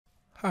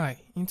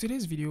Hi, in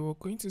today's video we're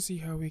going to see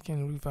how we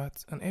can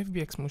revert an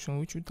FBX motion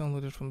which we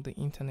downloaded from the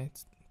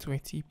internet to a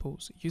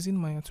Tpose using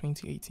Maya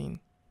 2018.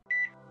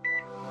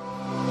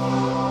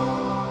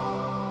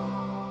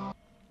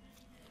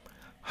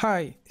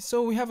 Hi,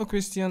 so we have a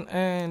question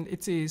and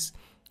it is,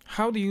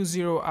 how do you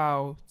zero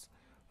out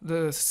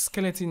the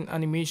skeleton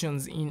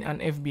animations in an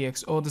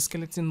FBX or the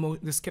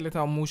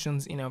skeletal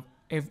motions in an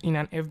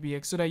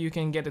FBX so that you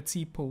can get a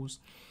Tpose?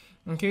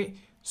 Okay,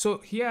 so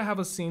here I have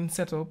a scene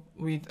set up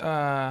with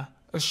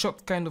a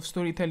short kind of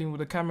storytelling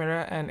with a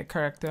camera and a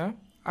character.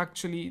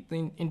 Actually,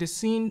 in the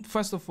scene,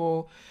 first of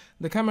all,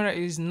 the camera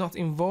is not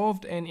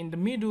involved, and in the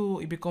middle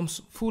it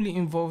becomes fully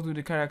involved with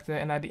the character,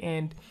 and at the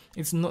end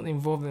it's not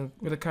involved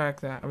with the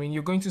character. I mean,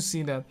 you're going to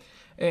see that.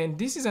 And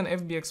this is an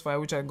FBX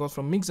file which I got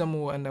from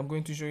Mixamo, and I'm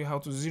going to show you how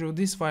to zero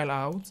this file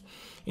out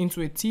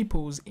into a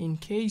Tpose in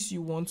case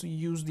you want to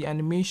use the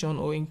animation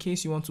or in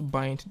case you want to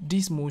bind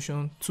this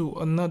motion to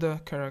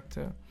another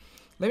character.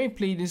 Let me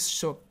play this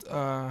short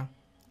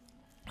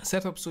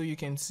setup so you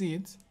can see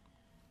it.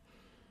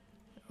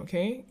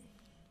 Okay.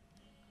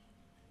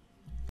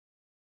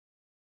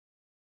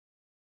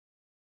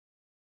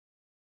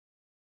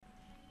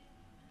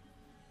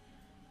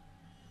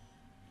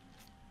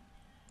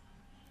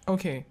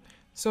 Okay,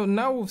 so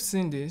now we've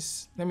seen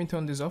this. Let me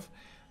turn this off.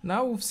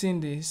 Now we've seen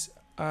this.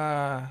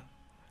 How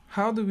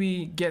do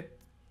we get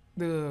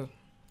the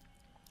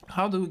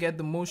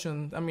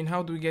motion? I mean,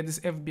 how do we get this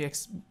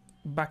FBX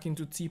back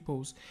into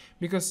Tpose?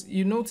 Because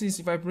you notice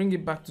if I bring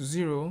it back to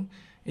 0,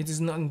 it is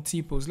not in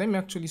Tpose. Let me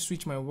actually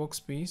switch my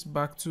workspace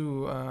back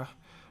to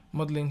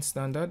modeling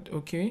standard.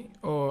 Okay,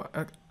 or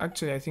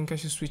actually I think I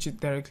should switch it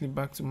directly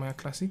back to Maya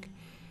Classic.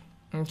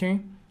 Okay,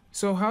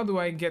 so how do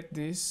I get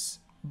this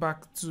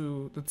back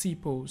to the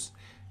Tpose?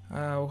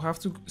 I'll have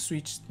to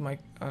switch my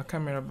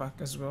camera back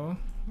as well,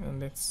 and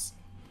let's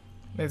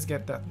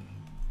get that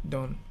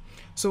done.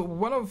 So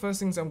one of the first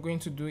things I'm going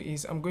to do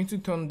is I'm going to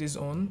turn this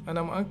on, and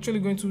I'm actually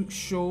going to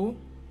show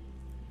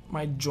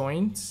my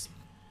joints.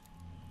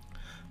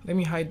 Let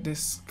me hide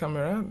this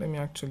camera. Let me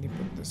actually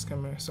put this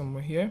camera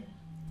somewhere here.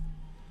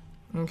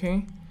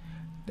 Okay,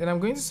 then I'm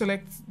going to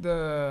select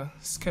the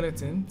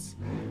skeletons.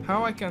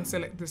 How I can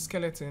select the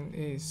skeleton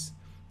is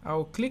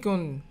I'll click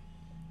on,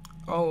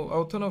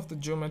 I'll turn off the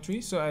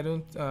geometry so I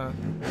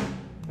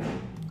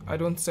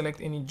don't select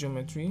any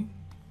geometry.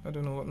 I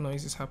don't know what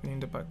noise is happening in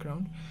the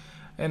background.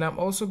 And I'm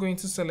also going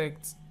to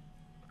select,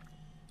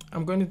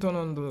 I'm going to turn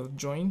on the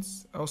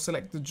joints. I'll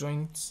select the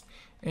joints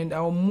and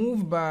I'll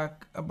move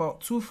back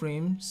about 2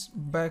 frames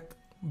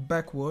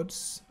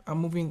backwards. I'm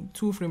moving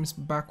 2 frames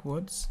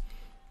backwards.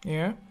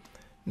 Yeah.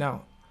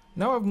 Now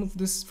I've moved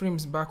these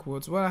frames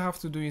backwards. What I have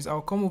to do is I'll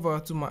come over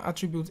to my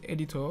attribute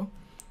editor.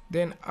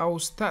 Then I'll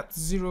start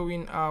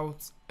zeroing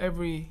out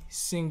every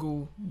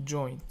single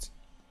joint.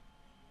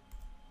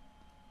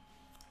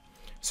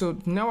 So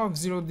now I've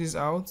zeroed this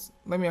out.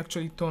 Let me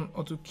actually turn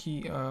auto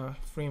key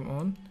frame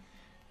on,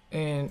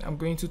 and I'm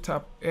going to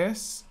tap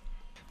S.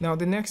 Now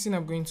the next thing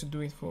I'm going to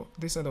do is for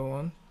this other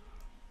one.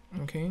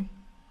 Okay,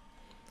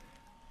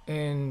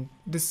 and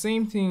the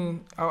same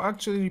thing, I'll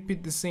actually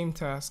repeat the same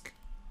task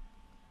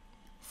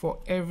for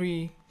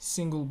every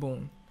single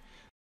bone.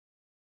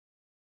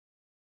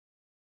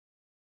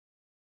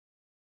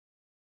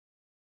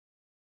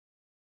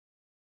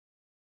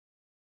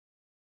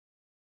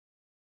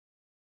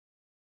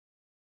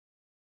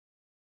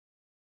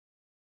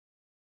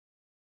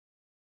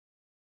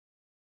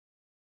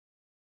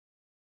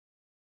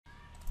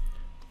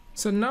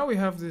 So now we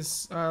have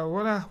this.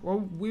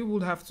 What we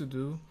would have to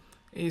do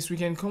is we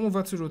can come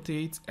over to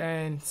rotate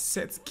and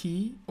set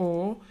key,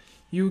 or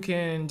you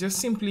can just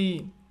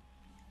simply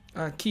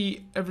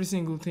key every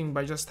single thing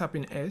by just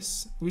tapping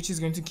S, which is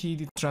going to key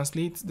the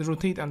translate, the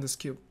rotate, and the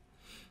scale.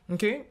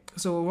 Okay,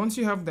 so once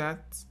you have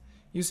that,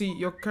 you see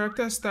your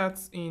character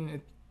starts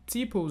in a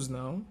Tpose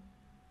now,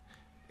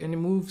 and it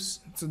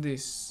moves to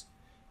this.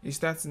 It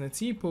starts in a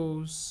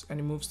Tpose and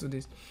it moves to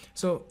this.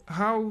 So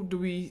how do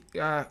we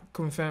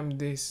confirm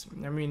this?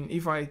 I mean,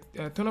 if I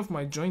turn off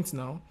my joints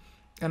now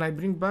and I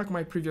bring back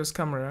my previous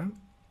camera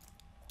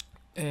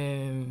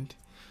and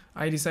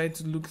I decide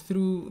to look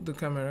through the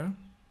camera,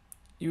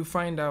 you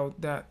find out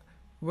that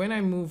when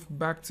I move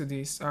back to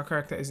this, our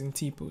character is in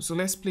Tpose. So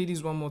let's play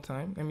this one more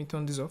time. Let me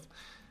turn this off,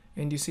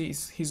 and you see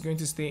he's going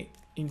to stay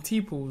in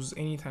Tpose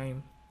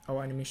anytime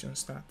our animation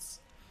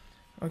starts.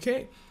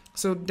 Okay,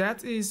 so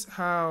that is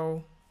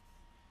how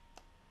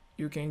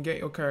you can get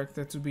your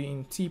character to be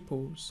in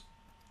Tpose,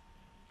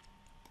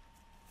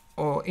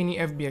 or any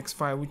FBX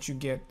file which you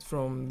get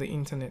from the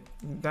internet.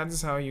 That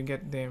is how you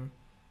get them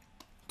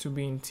to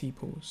be in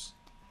Tpose.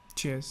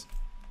 Cheers.